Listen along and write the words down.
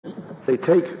they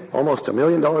take almost $1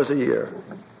 million a year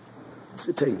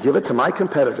to give it to my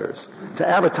competitors to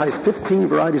advertise 15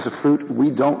 varieties of fruit we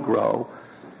don't grow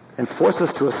and force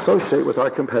us to associate with our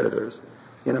competitors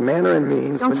in a manner and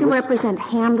means... Don't you represent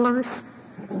handlers?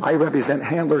 I represent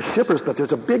handlers, shippers, but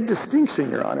there's a big distinction,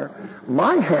 Your Honor.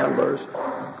 My handlers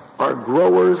are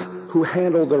growers who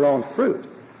handle their own fruit.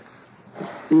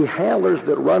 The handlers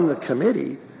that run the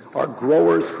committee are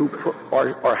growers who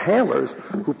are handlers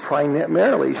who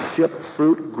primarily ship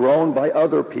fruit grown by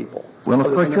other people. Well,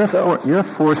 of course, you're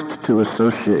forced to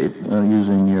associate,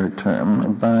 using your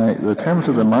term, by the terms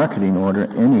of the marketing order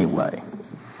anyway.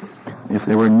 If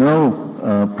there were no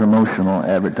promotional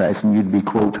advertising, you'd be,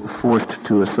 quote, forced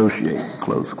to associate,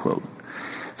 close quote.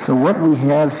 So what we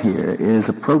have here is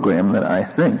a program that I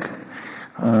think,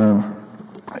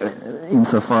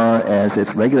 insofar as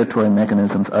its regulatory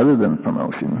mechanisms other than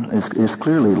promotion, is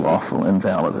clearly lawful and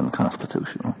valid and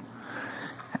constitutional.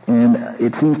 And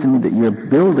it seems to me that you're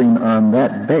building on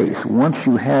that base. Once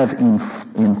you have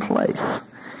in place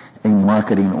a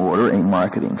marketing order, a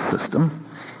marketing system,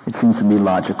 it seems to me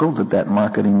logical that that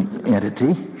marketing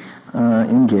entity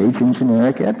engage in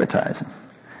generic advertising.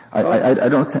 I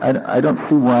don't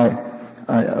see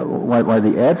why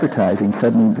the advertising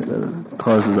suddenly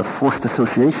causes a forced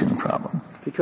association problem.